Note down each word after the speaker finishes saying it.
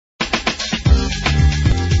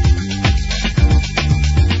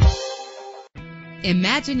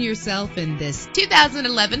Imagine yourself in this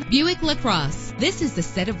 2011 Buick LaCrosse. This is the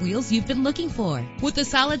set of wheels you've been looking for. With a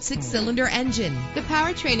solid 6-cylinder engine, the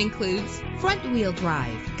powertrain includes front-wheel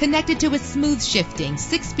drive, connected to a smooth shifting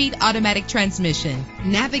 6-speed automatic transmission.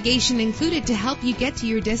 Navigation included to help you get to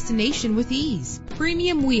your destination with ease.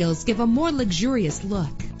 Premium wheels give a more luxurious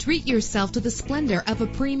look. Treat yourself to the splendor of a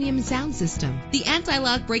premium sound system. The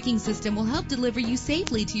anti-lock braking system will help deliver you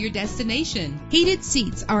safely to your destination. Heated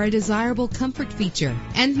seats are a desirable comfort feature,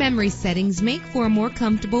 and memory settings make for a more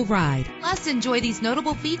comfortable ride. Plus, enjoy these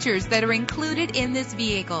notable features that are included in this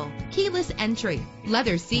vehicle: keyless entry,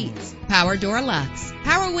 leather seats, power door locks,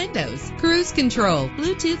 power windows, cruise control,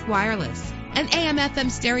 Bluetooth wireless, an AM/FM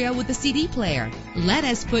stereo with a CD player. Let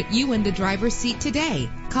us put you in the driver's seat today.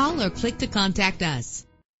 Call or click to contact us.